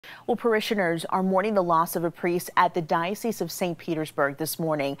Well, parishioners are mourning the loss of a priest at the Diocese of Saint Petersburg this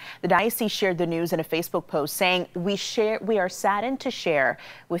morning. The diocese shared the news in a Facebook post saying, we are saddened to share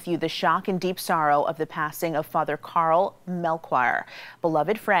with you the shock and deep sorrow of the passing of Father Karl Melchior,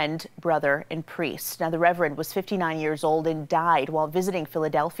 beloved friend, brother, and priest. Now, the Reverend was 59 years old and died while visiting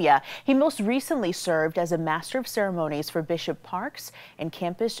Philadelphia. He most recently served as a Master of Ceremonies for Bishop Parks and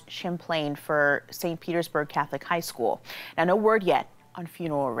Campus Champlain for St. Petersburg Catholic High School. Now, no word yet on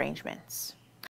funeral arrangements.